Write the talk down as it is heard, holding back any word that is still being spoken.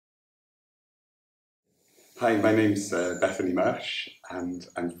Hi, my name's Bethany Marsh, and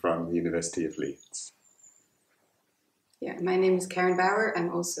I'm from the University of Leeds. Yeah, my name is Karin Baur.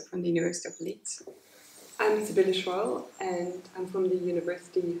 I'm also from the University of Leeds. I'm Sibylle Schroll, and I'm from the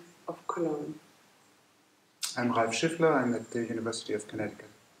University of Cologne. I'm Ralf Schiffler. I'm at the University of Connecticut.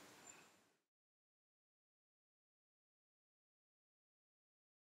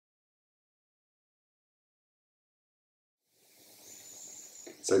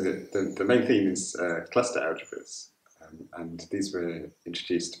 So the main theme is cluster algebras, and these were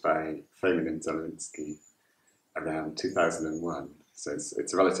introduced by Feynman and Zelewinsky around 2001. So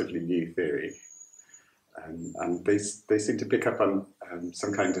it's a relatively new theory, and they seem to pick up on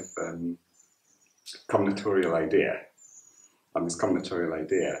some kind of combinatorial idea. And this combinatorial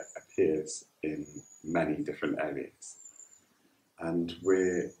idea appears in many different areas. And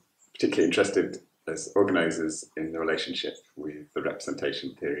we're particularly interested as organisers in the relationship with the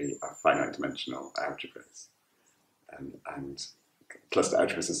representation theory of finite-dimensional algebras. And cluster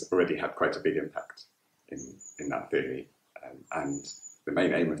algebras has already had quite a big impact in that theory. And the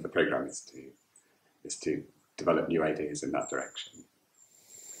main aim of the programme is to develop new ideas in that direction.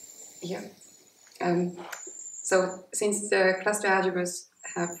 Yeah. So since the cluster algebras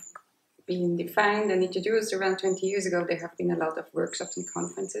have been defined and introduced around 20 years ago, there have been a lot of workshops and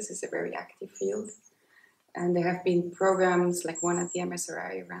conferences. It's a very active field. And there have been programs like one at the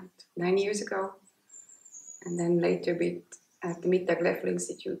MSRI around 9 years ago. And then later at the Mittag Level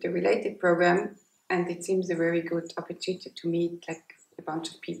Institute, a related program. And it seems a very good opportunity to meet like a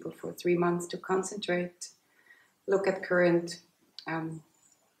bunch of people for 3 months to concentrate, look at current,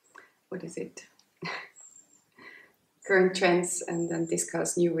 current trends, and then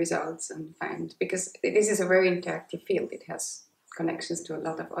discuss new results and find, because this is a very interactive field, it has connections to a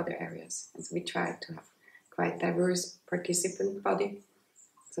lot of other areas. And so we try to have quite diverse participant body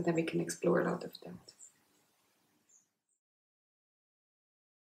so that we can explore a lot of that.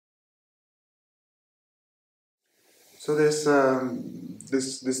 So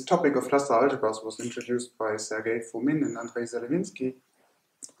this topic of cluster algebras was introduced by Sergei Fomin and Andrei Zelewinsky,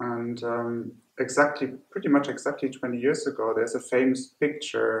 and pretty much exactly 20 years ago, there's a famous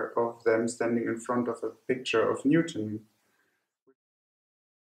picture of them standing in front of a picture of Newton,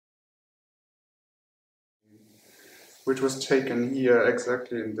 which was taken here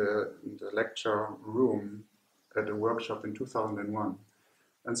exactly in the lecture room at a workshop in 2001.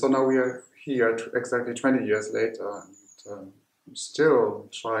 And so now we are here exactly 20 years later, and still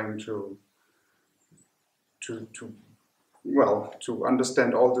trying to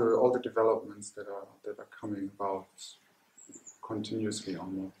understand all the developments that are coming about continuously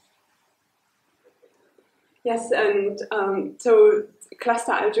onwards. Yes, and so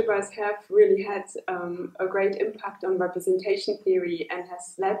cluster algebras have really had a great impact on representation theory and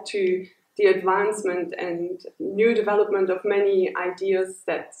has led to the advancement and new development of many ideas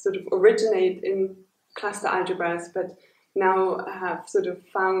that sort of originate in cluster algebras, but now have sort of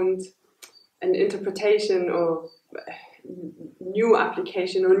found an interpretation or new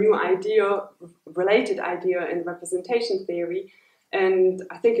application or new idea, related idea in representation theory. And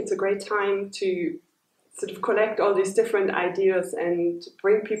I think it's a great time to sort of collect all these different ideas and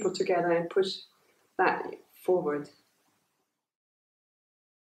bring people together and push that forward.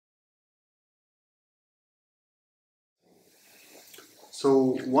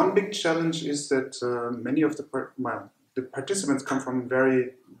 So one big challenge is that many of the participants come from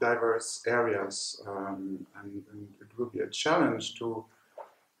very diverse areas, and it will be a challenge to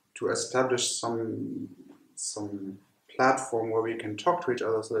establish some platform where we can talk to each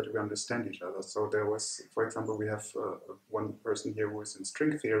other so that we understand each other. So there was, for example, we have one person here who is in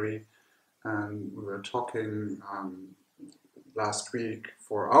string theory, and we were talking last week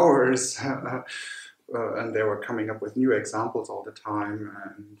for hours. And they were coming up with new examples all the time,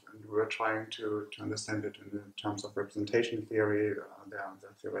 and we were trying to understand it in terms of representation theory, the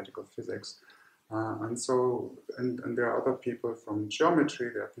theoretical physics. And there are other people from geometry,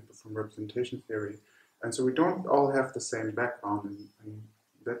 there are people from representation theory, and so we don't all have the same background, and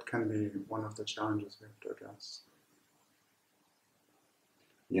that can be one of the challenges we have to address.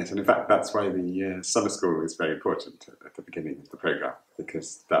 Yes, and in fact that's why the summer school is very important at the beginning of the programme,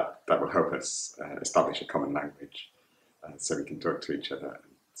 because that will help us establish a common language so we can talk to each other.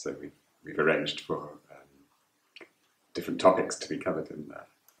 So we've arranged for different topics to be covered in there,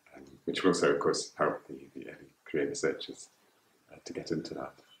 which will also of course help the early career researchers to get into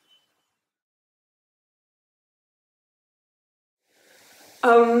that.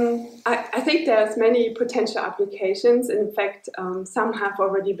 I think there's many potential applications. In fact, some have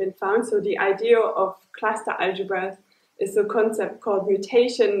already been found. So the idea of cluster algebras is a concept called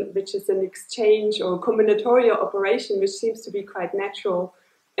mutation, which is an exchange or combinatorial operation, which seems to be quite natural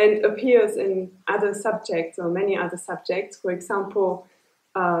and appears in other subjects or many other subjects. For example,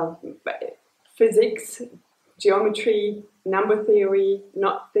 physics, geometry, number theory,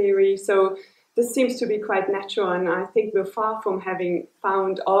 knot theory. So this seems to be quite natural, and I think we're far from having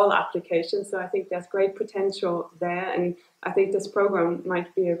found all applications. So I think there's great potential there, and I think this program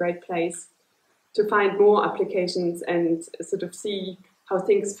might be a great place to find more applications and sort of see how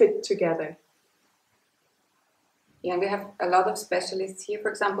things fit together. Yeah, we have a lot of specialists here, for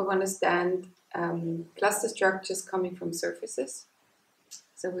example, who understand cluster structures coming from surfaces.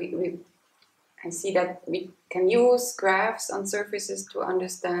 So I see that we can use graphs on surfaces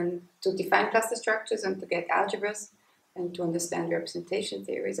to define cluster structures and to get algebras and to understand representation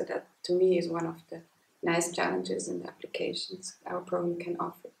theory. So that, to me, is one of the nice challenges and applications our program can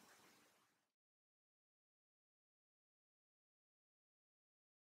offer.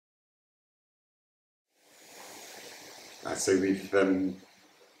 So we feel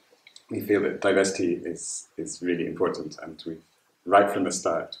that diversity is really important, and right from the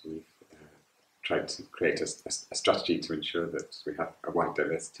start we've tried to create a strategy to ensure that we have a wide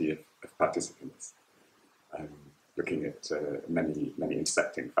diversity of participants, looking at many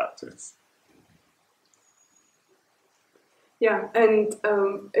intersecting factors. Yeah, and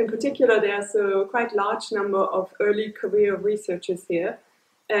in particular, there's a quite large number of early career researchers here.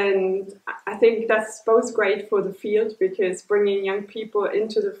 And I think that's both great for the field, because bringing young people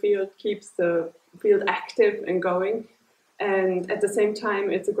into the field keeps the field active and going. And at the same time,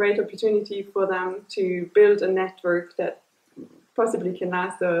 it's a great opportunity for them to build a network that possibly can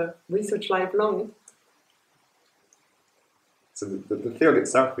last a research lifelong. So the field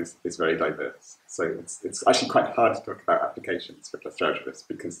itself is very diverse. So it's actually quite hard to talk about applications for cluster algebras,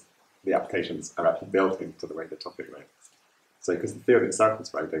 because the applications are actually built into the way the topic works. So because the field itself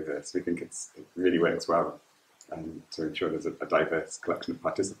is very diverse, we think it really works well to ensure there's a diverse collection of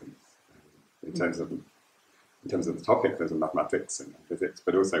participants. In terms of the topic, there's mathematics and physics,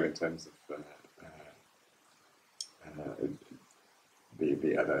 but also in terms of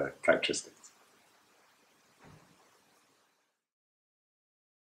the other characteristics.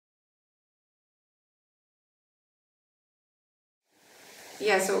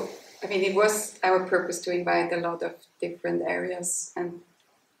 Yeah, so I mean, it was our purpose to invite a lot of different areas, and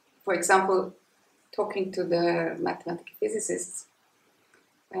for example, talking to the mathematical physicists,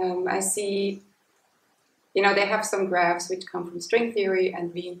 I see, they have some graphs which come from string theory,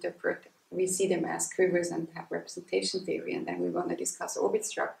 and we see them as quivers and have representation theory, and then we want to discuss orbit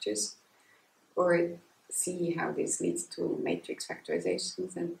structures or see how this leads to matrix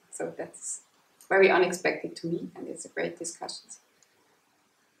factorizations, and so that's very unexpected to me, and it's a great discussion.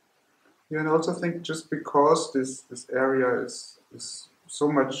 Yeah, and I also think just because this area is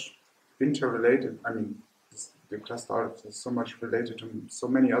so much interrelated, I mean, the cluster algebra is so much related to so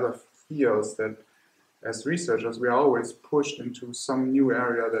many other fields, that as researchers we are always pushed into some new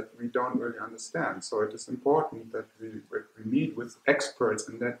area that we don't really understand. So it is important that we meet with experts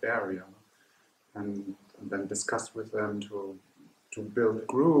in that area and then discuss with them to build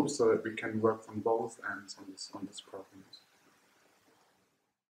groups so that we can work from both ends on this problem.